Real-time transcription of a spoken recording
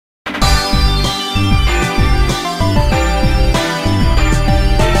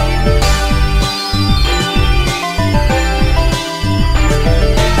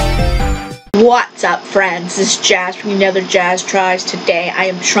What's up, friends? This is Jazz from another Jazz Tries. Today I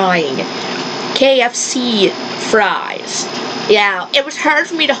am trying KFC fries. Yeah, it was hard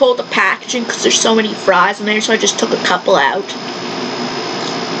for me to hold the packaging because there's so many fries in there, so I just took a couple out.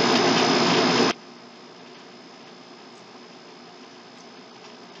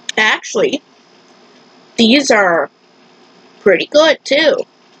 Actually, these are pretty good too.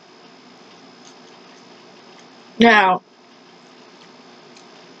 Now,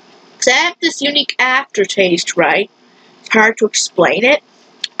 I have this unique aftertaste, right? It's hard to explain it.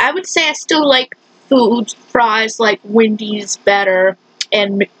 I would say I still like fries like Wendy's better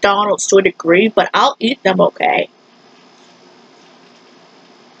and McDonald's to a degree, but I'll eat them okay.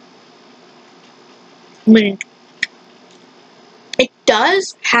 I mean, it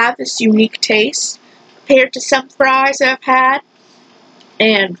does have this unique taste compared to some fries I've had,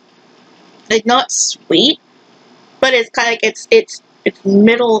 and it's not sweet, but it's kind of like it's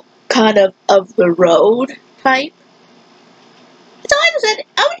middle kind of the road type. So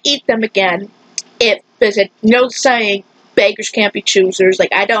I would eat them again if there's no saying beggars can't be choosers.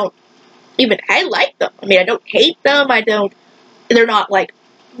 Like I like them. I mean, I don't hate them. They're not like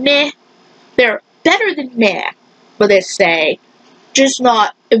meh. They're better than meh, but they say. Just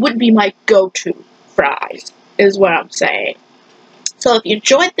not, it wouldn't be my go-to fries, is what I'm saying. So if you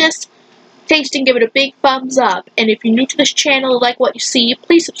enjoyed this tasting, give it a big thumbs up. And if you're new to this channel and like what you see,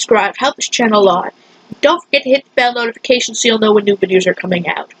 please subscribe. Help this channel a lot. Don't forget to hit the bell notification so you'll know when new videos are coming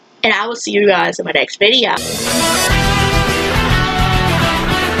out. And I will see you guys in my next video.